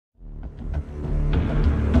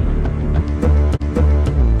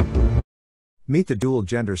Meet the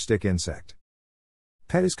dual-gender stick insect.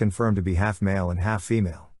 Pet is confirmed to be half male and half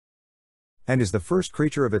female, and is the first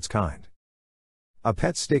creature of its kind. A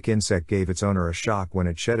pet stick insect gave its owner a shock when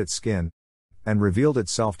it shed its skin, and revealed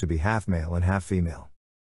itself to be half male and half female.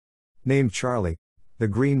 Named Charlie, the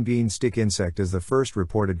green bean stick insect is the first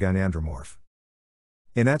reported Gynandromorph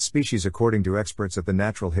in that species according to experts at the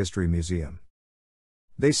Natural History Museum.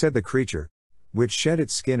 They said the creature, which shed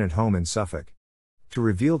its skin at home in Suffolk, to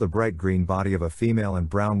reveal the bright green body of a female and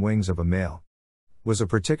brown wings of a male, was a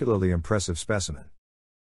particularly impressive specimen.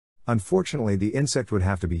 Unfortunately, the insect would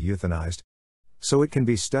have to be euthanized, so it can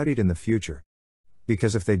be studied in the future,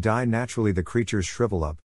 because if they die naturally the creatures shrivel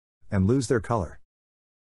up and lose their color.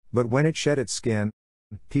 But when it shed its skin,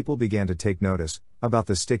 people began to take notice about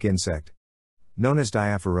the stick insect, known as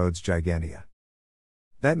Diaphorod's gigantea.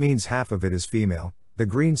 That means half of it is female, the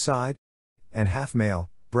green side, and half male,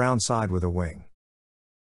 brown side with a wing.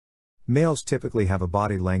 Males typically have a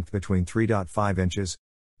body length between 3.5 inches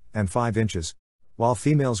and 5 inches, while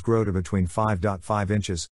females grow to between 5.5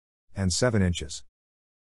 inches and 7 inches.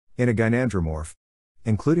 In a gynandromorph,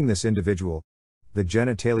 including this individual, the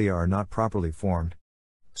genitalia are not properly formed,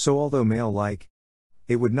 so although male-like,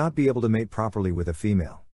 it would not be able to mate properly with a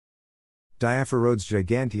female. Diaphorod's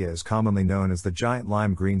gigantea is commonly known as the giant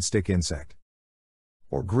lime green stick insect,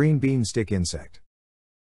 or green bean stick insect.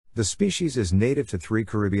 The species is native to 3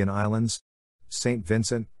 Caribbean islands, St.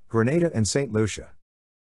 Vincent, Grenada and St. Lucia.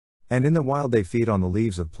 And in the wild they feed on the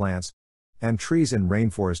leaves of plants and trees in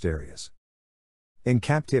rainforest areas. In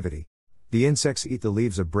captivity, the insects eat the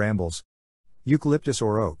leaves of brambles, eucalyptus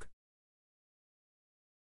or oak.